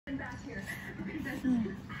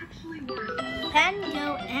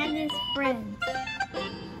Pango and his friends.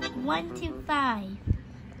 1 to 5.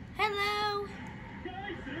 Hello.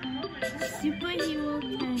 Superhero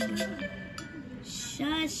Pango.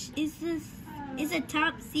 Shush. It's a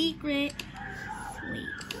top secret. Wait.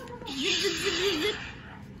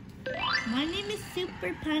 My name is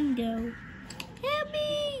Super Pango. Help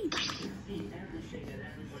me!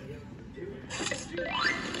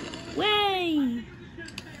 Way!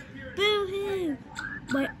 Boo-hoo!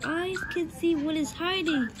 My eyes can see what is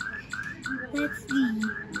hiding. Let's see.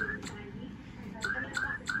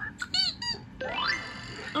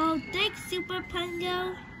 Oh, thanks, Super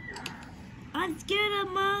Pango. I'm scared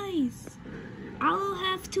of mice. I'll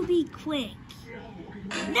have to be quick.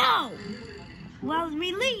 No! Well,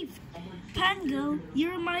 relief. Pango,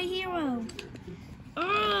 you're my hero.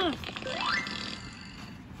 Ugh.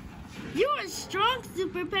 You're strong,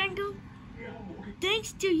 Super Pango.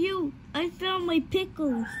 Thanks to you, I found my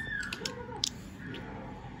pickles.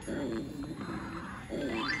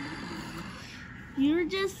 You're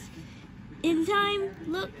just in time.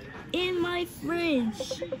 Look in my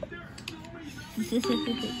fridge.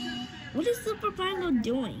 What is Super Pango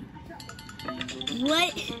doing?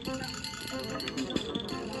 What?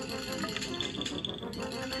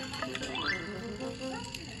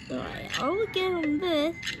 Alright, I'll give him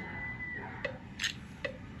this.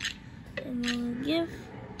 And I'll give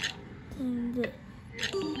him this.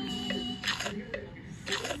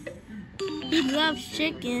 He loves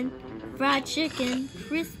chicken, fried chicken,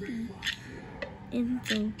 crispy, and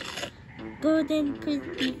so golden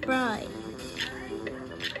crispy fried.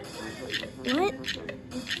 What?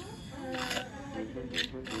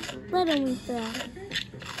 Let him eat that.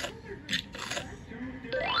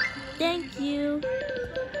 Thank you.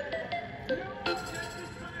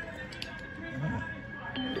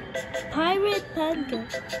 Pirate Pango.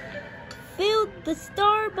 Fill the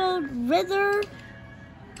starboard rudder.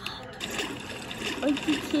 Are you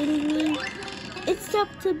kidding me? It's tough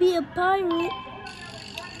to be a pirate.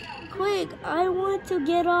 Quick, I want to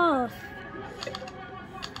get off.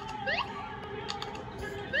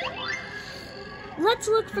 Let's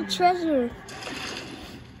look for treasure.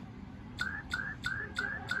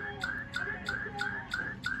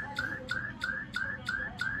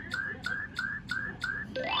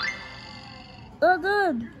 Oh,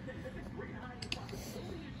 good.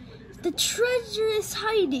 The treasure is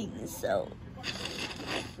hiding, so.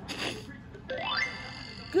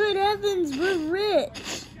 Good heavens, we're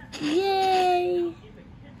rich. Yay.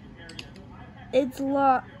 It's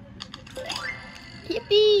locked.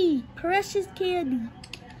 Yippee! Precious candy.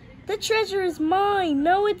 The treasure is mine.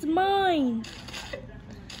 No, it's mine.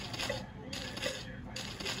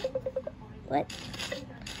 What?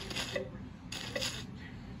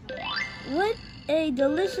 What a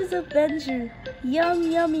delicious adventure.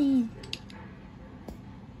 Yum, yummy.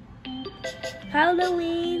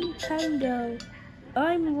 Halloween Pango.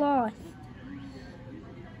 I'm lost.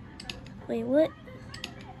 Wait, what?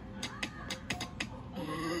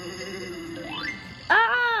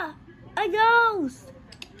 Ah! A ghost!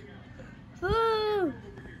 Ooh.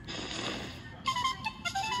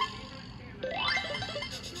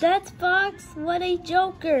 That's Fox. What a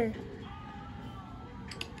joker.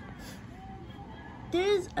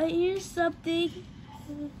 I hear something.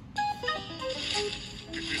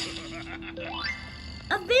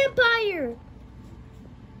 A vampire!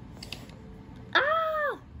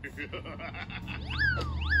 Ah!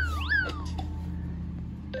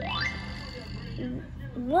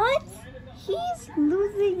 What? He's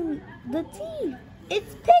losing the teeth.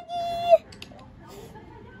 It's Piggy!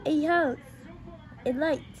 A house. A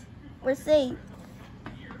light. We're safe.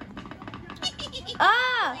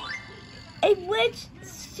 Ah! A witch.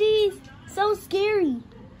 She's so scary.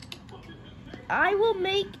 I will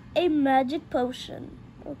make a magic potion.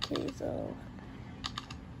 Okay, so.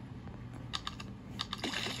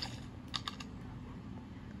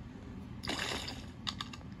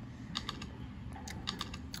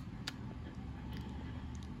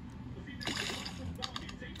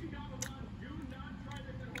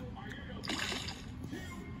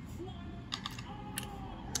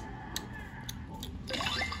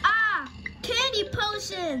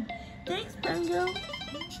 Potion. Thanks, Pango.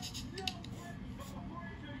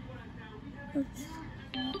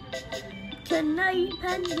 Good night,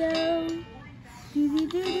 Pango.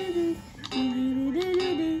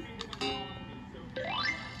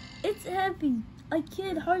 It's heavy. I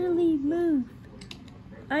can't hardly move.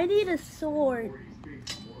 I need a sword.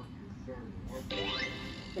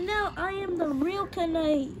 And now I am the real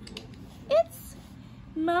knight. Its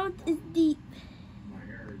mouth is deep.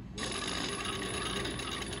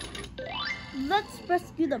 Let's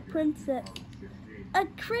rescue the princess. A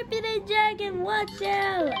kryptonite dragon, watch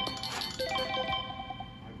out!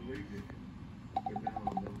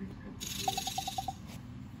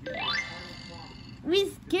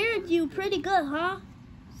 We scared you pretty good, huh?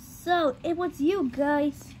 So, it was you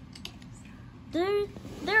guys. There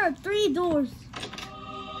are 3 doors.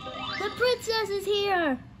 The princess is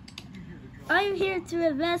here. I'm here to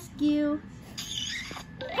rescue.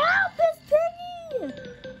 Help, it's Piggy!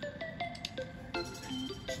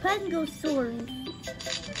 Pango, sorry.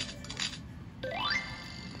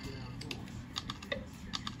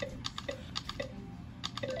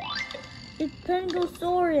 It's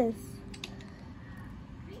Pangosaurus.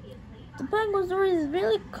 The Pangosaurus is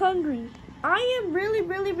really hungry. I am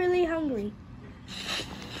really hungry.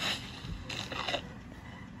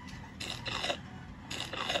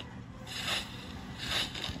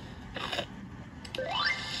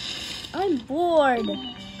 I'm bored.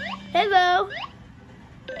 Hello.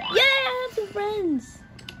 Yeah, I have some friends.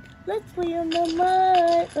 Let's play in the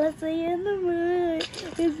mud. Let's play in the mud.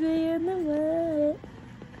 Let's play in the mud.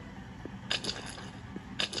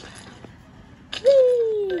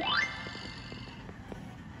 Whee!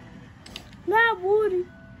 Now water.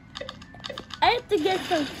 I have to get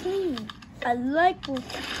some clean. I like water.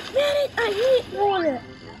 Man, I hate water.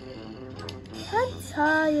 I'm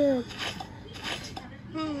tired.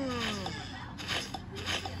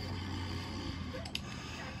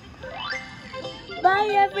 Bye,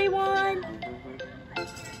 everyone.